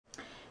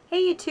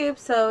Hey YouTube,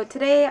 so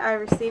today I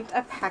received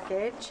a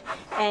package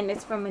and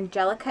it's from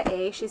Angelica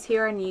A. She's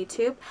here on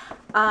YouTube.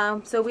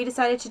 So we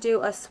decided to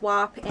do a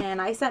swap and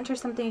I sent her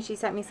something, she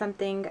sent me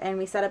something, and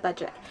we set a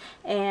budget.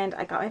 And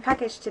I got my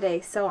package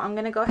today, so I'm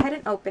going to go ahead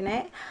and open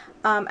it.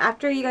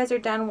 After you guys are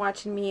done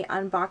watching me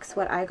unbox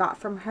what I got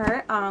from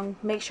her,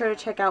 make sure to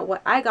check out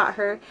what I got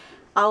her.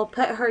 I'll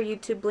put her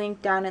YouTube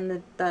link down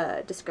in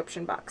the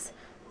description box.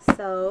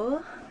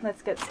 So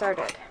let's get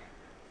started.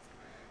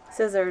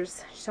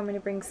 Scissors. She told me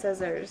to bring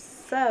scissors.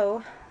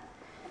 So,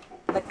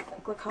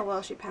 look how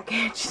well she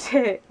packaged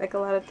it. Like a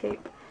lot of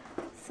tape.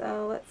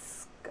 So,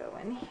 let's go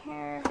in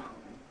here.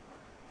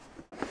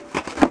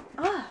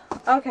 Oh,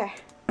 okay.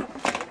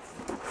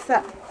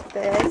 So,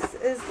 this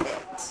is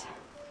it. So,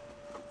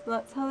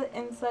 that's how the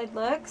inside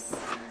looks.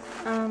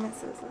 It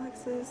says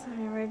Alexis,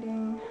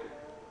 handwriting.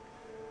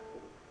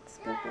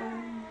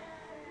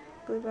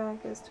 Blue bag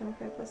is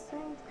 25 plus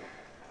things.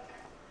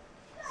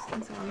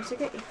 And so I'm to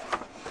get you.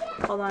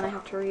 Hold on, I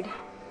have to read.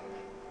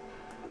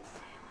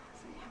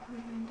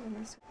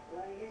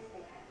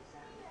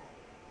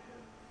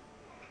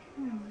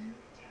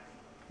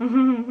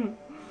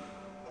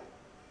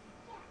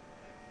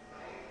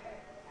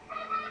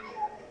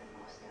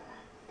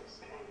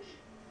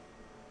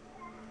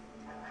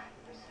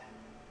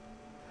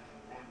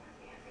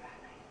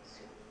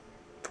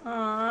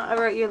 I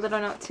wrote you a little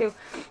note too.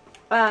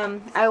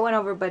 I went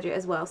over budget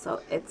as well,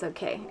 so it's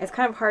okay. It's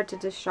kind of hard to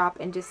just shop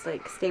and just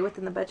like stay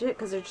within the budget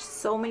because there's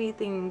just so many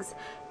things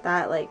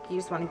that like you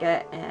just want to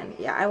get, and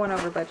yeah, I went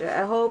over budget.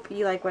 I hope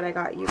you like what I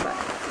got you, but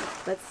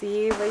let's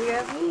see what you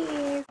got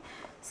me.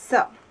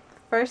 So,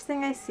 first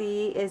thing I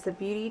see is the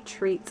Beauty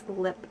Treats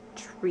Lip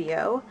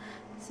Trio.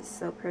 This is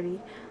so pretty.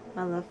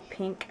 I love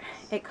pink.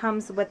 It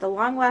comes with a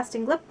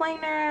long-lasting lip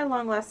liner,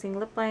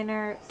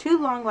 two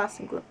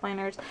long-lasting lip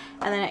liners,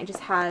 and then it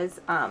just has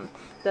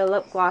the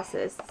lip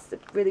glosses. It's a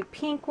really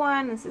pink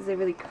one. This is a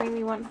really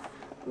creamy one.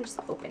 Let me just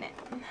open it.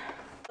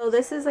 So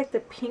this is like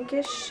the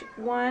pinkish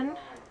one.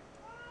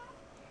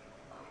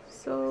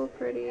 So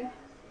pretty.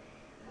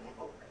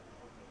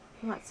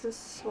 That's a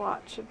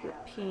swatch of the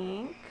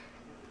pink.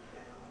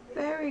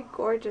 Very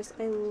gorgeous.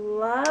 I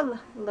love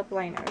lip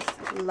liners.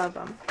 Love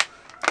them.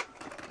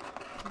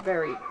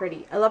 Very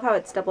pretty. I love how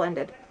it's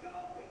double-ended.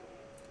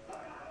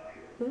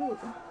 Ooh.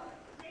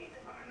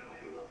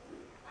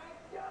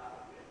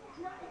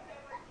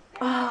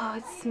 Oh,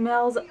 it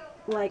smells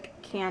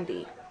like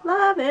candy.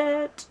 Love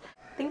it.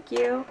 Thank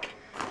you.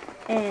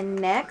 And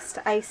next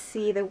I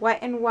see the Wet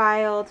n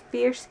Wild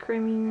Fierce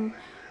Creamy.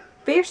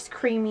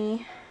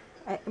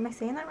 Am I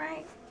saying that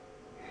right?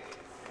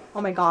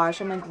 Oh my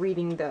gosh, I'm like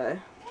reading the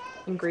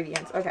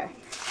ingredients. Okay.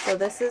 So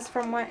this is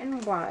from Wet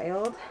n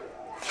Wild.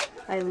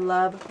 I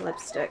love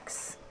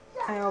lipsticks.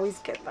 I always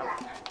get them.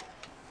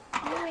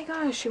 Oh my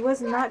gosh, she was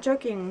not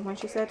joking when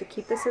she said to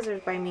keep the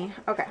scissors by me.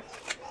 Okay,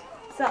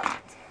 so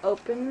let's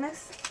open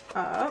this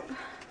up.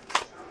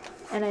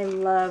 And I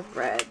love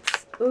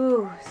reds.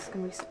 Ooh, this is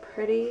going to be so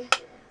pretty.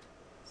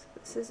 So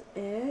this is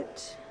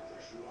it.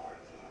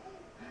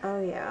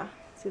 Oh yeah.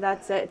 See,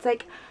 that's it. It's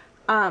like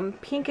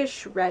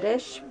pinkish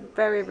reddish.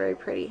 Very, very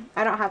pretty.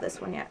 I don't have this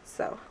one yet,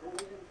 so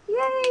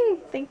yay!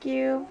 Thank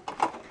you.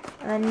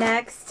 And then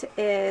next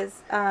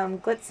is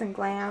Glitz and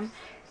Glam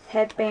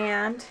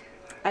headband.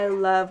 I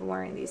love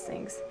wearing these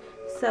things.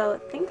 So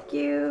thank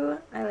you.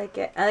 I like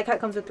it. I like how it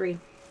comes with 3.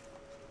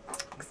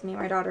 Because me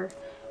and my daughter,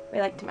 we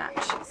like to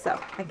match. So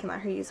I can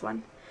let her use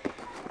one.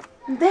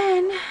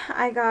 Then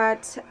I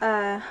got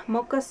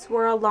Mocha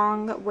Swirl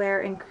Long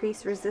Wear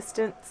Increase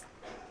Resistance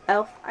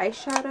Elf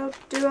Eyeshadow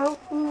Duo.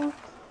 Ooh.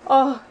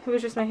 Oh, it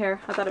was just my hair.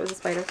 I thought it was a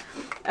spider.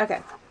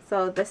 Okay,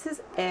 so this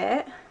is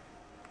it.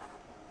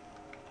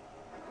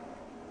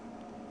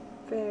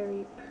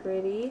 Very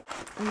pretty.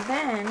 And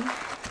then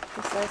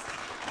it says,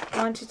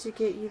 wanted to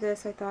get you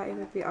this. I thought it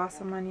would be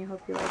awesome on you.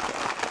 Hope you like it.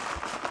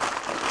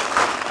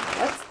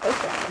 Let's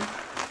open.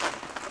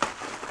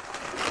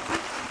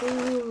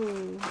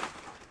 Ooh.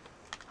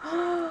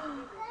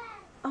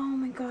 Oh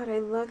my god, I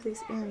love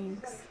these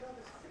earrings.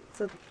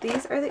 So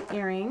these are the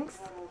earrings.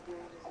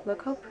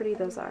 Look how pretty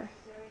those are.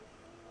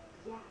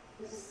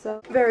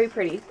 So very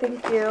pretty.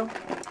 Thank you.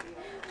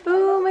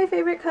 Ooh, my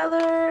favorite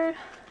color.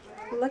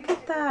 Look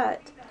at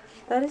that.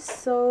 That is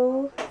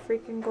so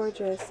freaking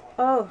gorgeous.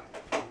 Oh.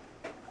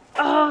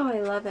 Oh, I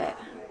love it.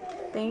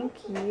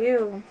 Thank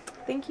you.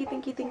 Thank you,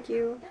 thank you, thank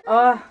you.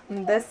 Oh,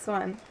 this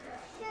one.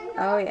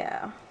 Oh,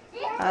 yeah.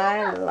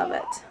 I love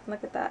it.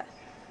 Look at that.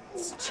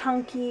 It's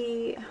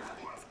chunky.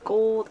 It's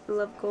gold. I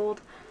love gold.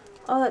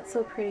 Oh, that's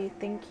so pretty.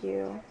 Thank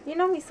you. You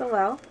know me so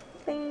well.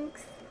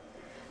 Thanks.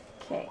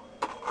 Okay.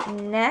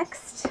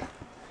 Next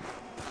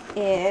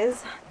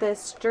is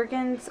this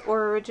Jergens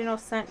Original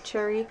Scent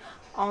Cherry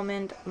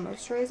Almond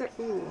Moisturizer.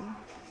 Ooh.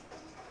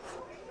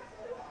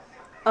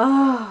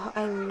 Oh,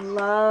 I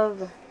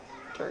love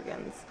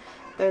Jergens.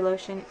 Their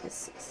lotion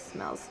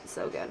smells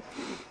so good.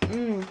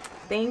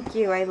 Thank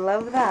you. I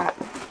love that.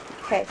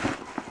 Okay,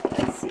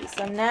 let's see.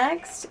 So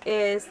next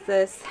is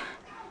this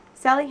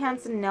Sally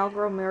Hansen Nail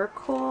Grow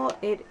Miracle.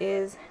 It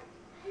is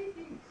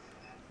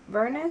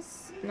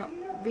Venus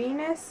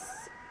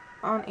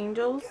on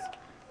Angels.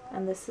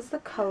 And this is the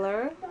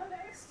color.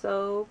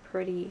 So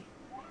pretty.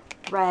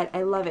 Red.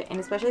 I love it. And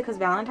especially because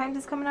Valentine's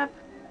is coming up.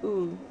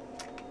 Ooh.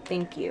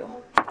 Thank you.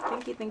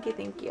 Thank you, thank you,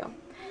 thank you.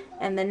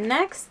 And the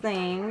next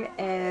thing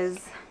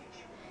is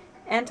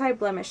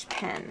anti-blemish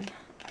pen.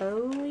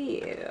 Oh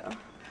yeah.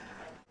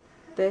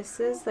 This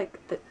is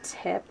like the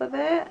tip of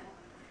it.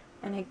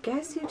 And I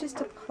guess you just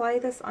apply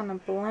this on a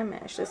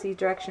blemish. Let's see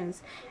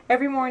directions.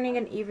 Every morning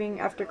and evening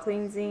after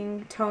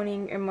cleansing,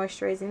 toning, and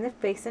moisturizing the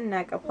face and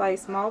neck, apply a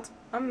small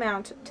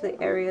amount to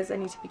the areas that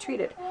need to be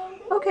treated.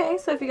 Okay,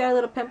 so if you got a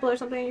little pimple or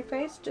something on your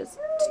face, just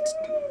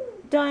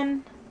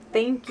done.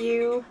 Thank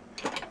you.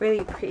 Really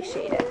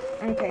appreciate it.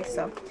 Okay,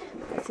 so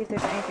let's see if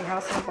there's anything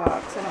else in the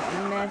box. I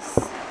don't want to miss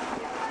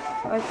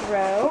a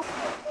row.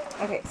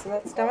 Okay, so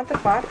that's done with the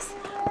box.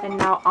 And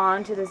now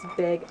on to this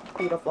big,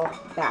 beautiful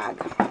bag.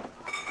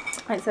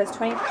 It says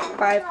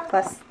 25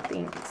 plus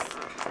things.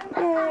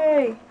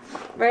 Yay!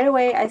 Right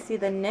away, I see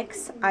the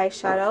NYX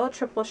eyeshadow,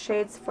 triple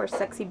shades for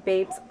sexy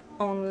babes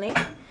only.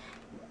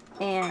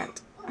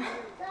 And,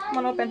 come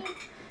on, open.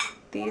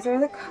 These are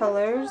the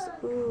colors.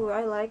 Ooh,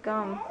 I like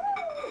them.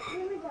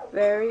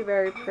 Very,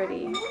 very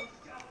pretty.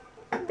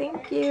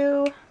 Thank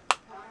you.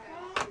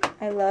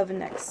 I love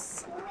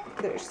NYX.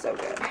 They're so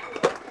good.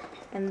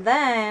 And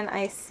then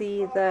I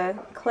see the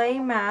clay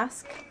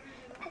mask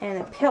and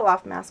a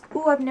peel-off mask.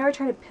 Ooh, I've never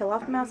tried a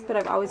peel-off mask, but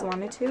I've always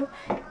wanted to.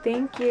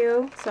 Thank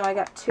you. So I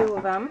got 2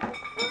 of them.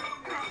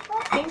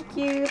 Thank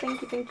you,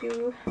 thank you, thank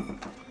you.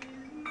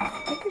 I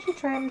think I should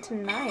try them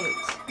tonight.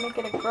 Make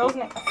it a girl's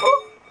night.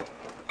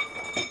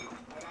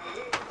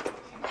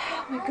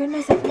 Oh my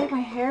goodness, I feel like my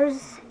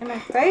hair's in my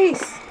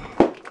face.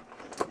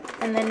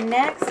 And then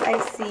next I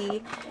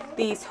see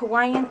these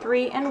Hawaiian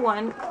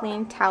 3-in-1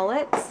 clean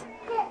towelettes.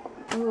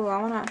 Ooh,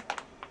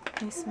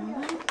 can I smell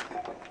them?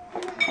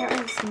 I don't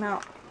really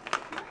smell.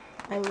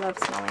 I love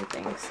smelling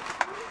things.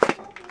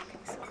 Okay,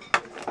 so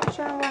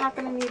sure we're not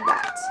gonna need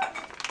that.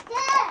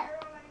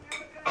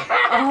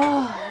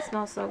 Oh, it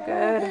smells so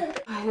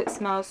good. It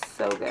smells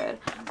so good.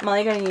 I'm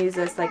only gonna use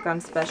this like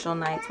on special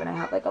nights when I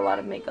have like a lot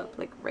of makeup,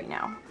 like right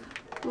now.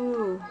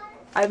 Ooh,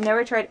 I've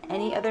never tried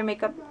any other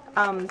makeup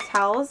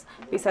towels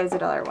besides the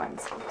dollar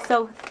ones.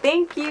 So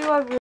thank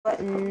you.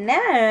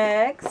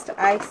 Next,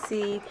 I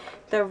see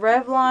the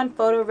Revlon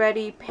Photo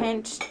Ready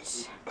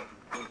Pinched.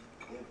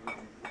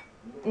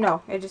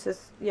 No, it just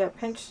says, yeah,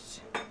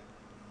 pinched.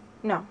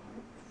 No,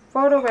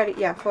 Photo Ready.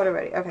 Yeah, Photo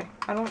Ready. Okay,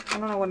 I don't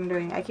know what I'm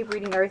doing. I keep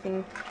reading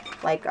everything,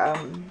 like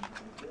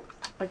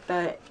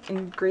the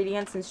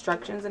ingredients,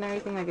 instructions, and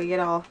everything. Like I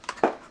get all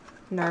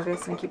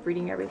nervous and I keep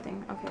reading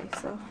everything. Okay,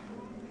 so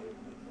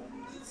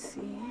let's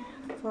see,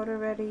 Photo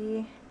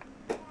Ready.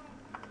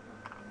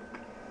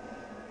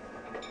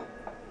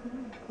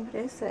 What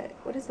is it?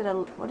 What is it?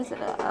 What is it?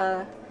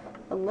 A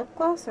lip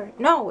gloss or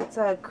no? It's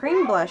a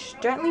cream blush.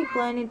 Gently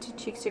blend into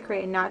cheeks to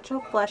create a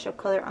natural flush of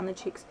color on the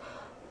cheeks.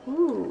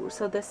 Ooh,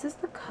 so this is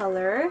the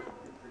color.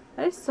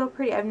 That is so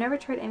pretty. I've never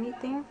tried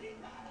anything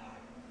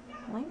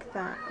like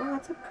that. Oh,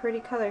 that's a pretty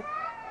color.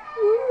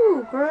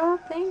 Ooh, girl,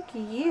 thank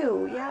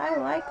you. Yeah, I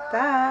like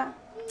that.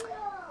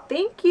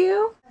 Thank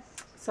you.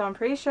 So I'm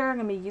pretty sure I'm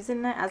gonna be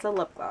using it as a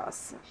lip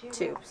gloss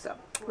too. So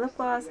lip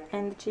gloss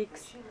and the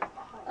cheeks.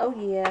 Oh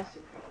yeah.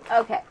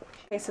 Okay.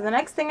 Okay, so the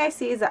next thing I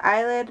see is the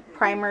eyelid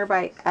primer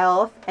by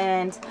e.l.f.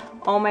 and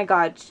oh my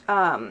gosh,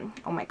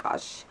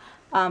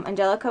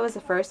 Angelica was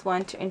the first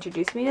one to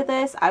introduce me to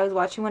this. I was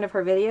watching one of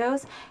her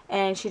videos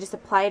and she just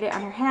applied it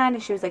on her hand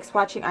and she was like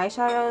swatching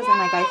eyeshadows and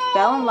like I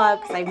fell in love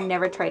because I've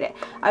never tried it.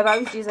 I've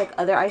always used like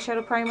other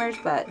eyeshadow primers,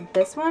 but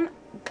this one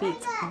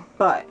beats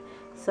butt.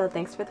 So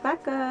thanks for the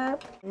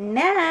backup.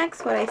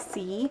 Next, what I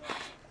see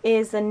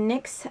is the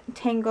NYX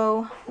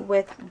Tango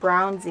with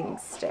Bronzing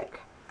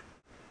Stick.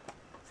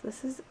 So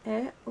this is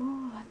it.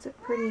 Oh, that's a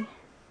pretty.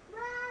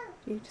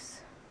 You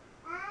just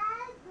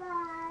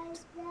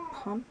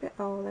pump it.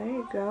 Oh, there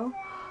you go.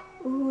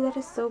 Ooh, that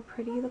is so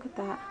pretty. Look at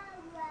that.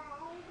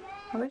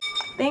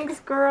 Thanks,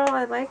 girl.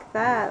 I like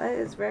that. That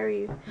is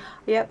very.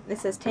 Yep, it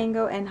says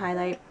Tango and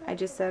highlight. I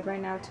just said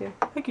right now too.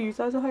 I can use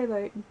that as a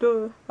highlight.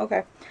 Duh.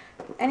 Okay.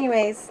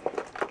 Anyways,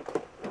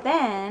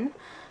 then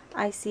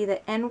I see the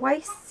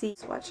NYC.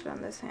 Swatch it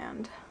on this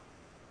hand.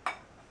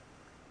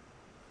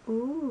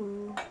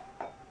 Ooh.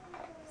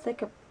 It's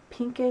like a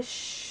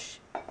pinkish,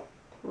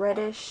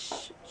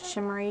 reddish,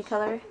 shimmery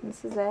color.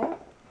 This is it.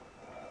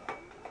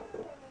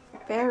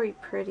 Very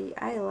pretty.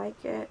 I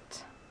like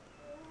it.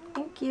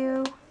 Thank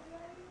you.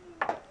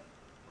 I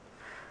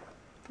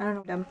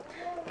don't know.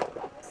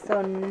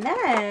 So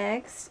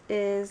next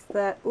is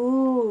the,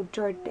 ooh,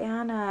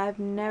 Jordana. I've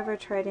never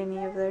tried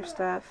any of their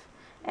stuff.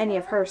 Any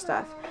of her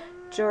stuff.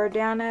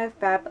 Jordana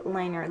Fab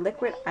Liner.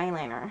 Liquid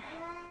eyeliner.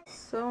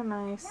 So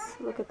nice.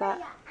 Look at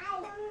that.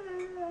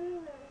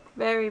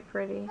 Very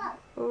pretty.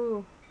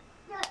 Ooh.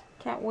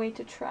 Can't wait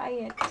to try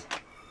it.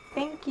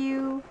 Thank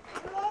you.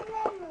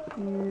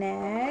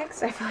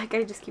 Next, I feel like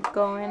I just keep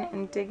going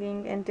and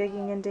digging and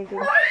digging and digging.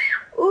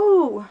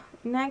 Ooh.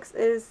 Next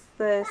is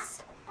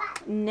this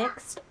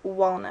NYX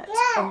Walnut.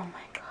 Oh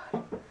my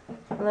god.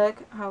 Look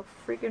how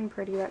freaking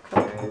pretty that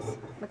color is.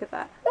 Look at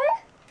that.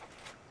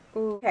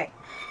 Ooh. Okay.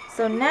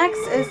 So next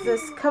is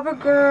this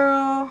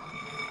CoverGirl.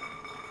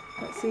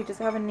 Let's see, does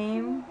it have a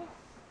name?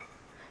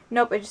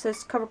 Nope, it just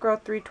says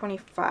CoverGirl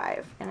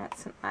 325. And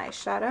it's an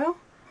eyeshadow.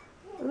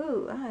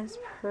 Ooh, that is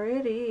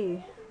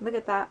pretty. Look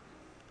at that.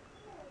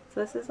 So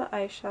this is the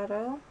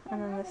eyeshadow.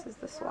 And then this is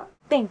the swatch.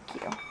 Thank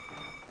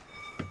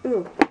you.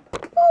 Ooh.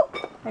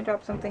 Ooh. I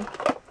dropped something.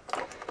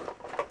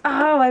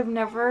 Oh, I've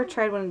never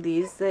tried one of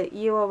these. The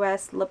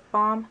EOS lip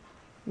balm.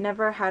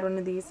 Never had one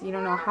of these. You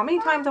don't know how many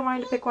times I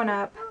wanted to pick one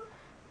up,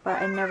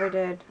 but I never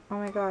did. Oh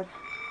my god.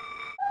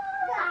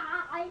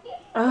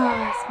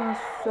 Oh, it smells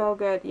so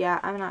good.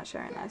 Yeah, I'm not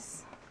sharing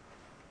this.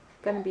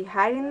 Gonna be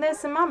hiding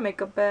this in my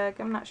makeup bag.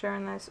 I'm not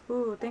sharing this.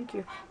 Ooh, thank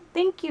you.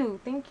 Thank you.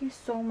 Thank you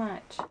so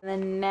much. And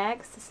then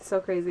next, this is so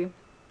crazy,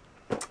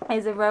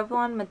 is a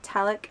Revlon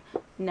metallic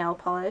nail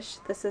polish.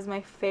 This is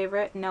my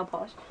favorite nail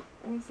polish.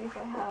 Let me see if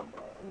I have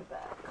it in the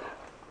back.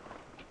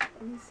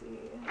 Let me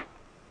see.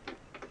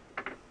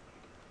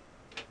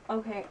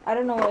 Okay, I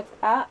don't know where it's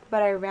at,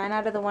 but I ran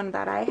out of the one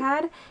that I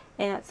had,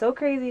 and it's so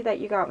crazy that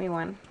you got me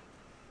one.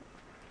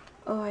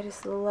 Oh, I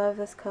just love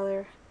this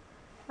color.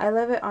 I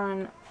love it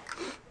on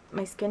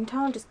my skin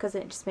tone just because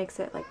it just makes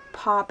it like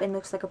pop and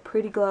looks like a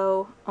pretty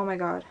glow. Oh my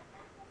god.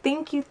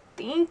 Thank you.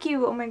 Thank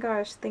you. Oh my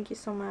gosh. Thank you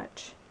so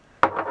much.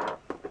 I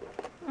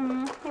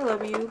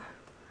love you.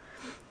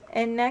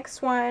 And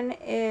next one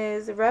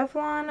is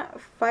Revlon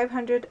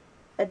 500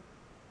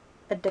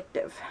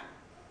 Addictive.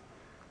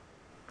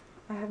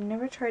 I have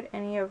never tried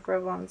any of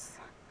Revlon's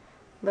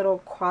little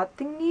quad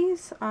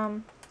thingies.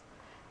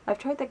 I've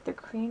tried like the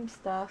cream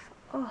stuff.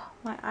 Oh,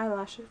 my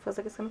eyelash, it feels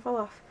like it's gonna fall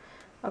off.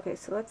 Okay,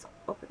 so let's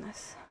open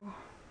this.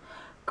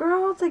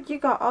 Girl, it's like you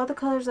got all the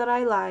colors that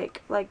I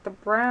like the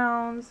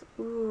browns.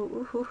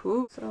 Ooh, ooh, ooh,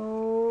 ooh.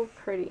 So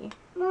pretty.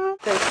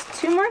 There's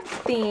two more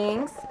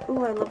things.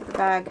 Ooh, I love the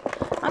bag.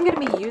 I'm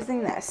gonna be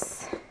using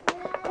this.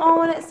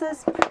 Oh, and it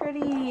says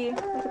pretty.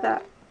 Look at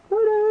that.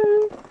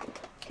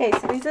 Okay,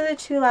 so these are the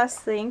two last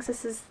things.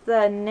 This is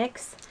the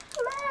NYX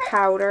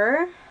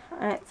powder,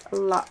 and it's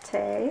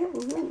latte.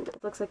 Ooh,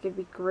 it looks like it'd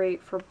be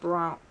great for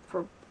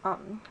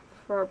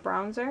for a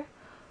bronzer.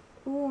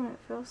 Ooh, and it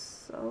feels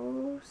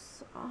so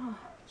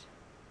soft.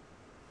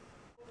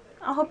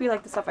 I hope you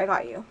like the stuff I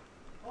got you.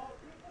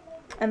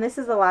 And this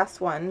is the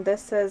last one.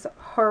 This is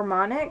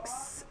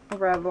Harmonix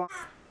Revlon.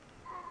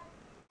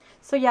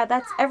 So yeah,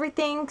 that's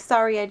everything.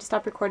 Sorry, I just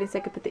stopped recording so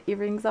I could put the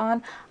earrings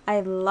on.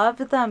 I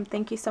love them.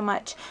 Thank you so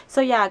much.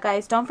 So yeah,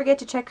 guys, don't forget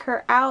to check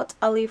her out.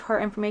 I'll leave her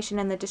information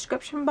in the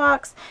description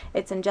box.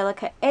 It's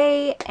Angelica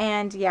A.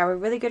 And yeah, we're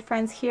really good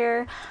friends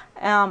here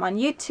on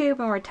YouTube,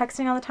 and we're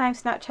texting all the time,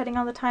 Snapchatting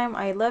all the time.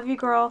 I love you,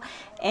 girl.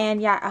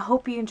 And yeah, I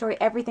hope you enjoy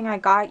everything I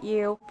got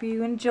you. Hope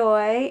you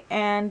enjoy.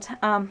 And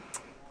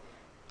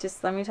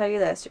just let me tell you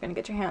this, you're gonna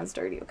get your hands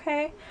dirty,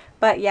 okay?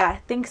 But yeah,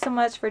 thanks so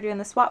much for doing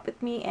the swap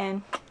with me,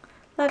 and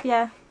love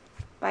ya.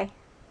 Bye.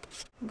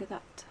 Look at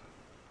that.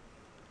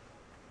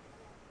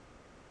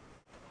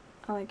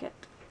 I like it.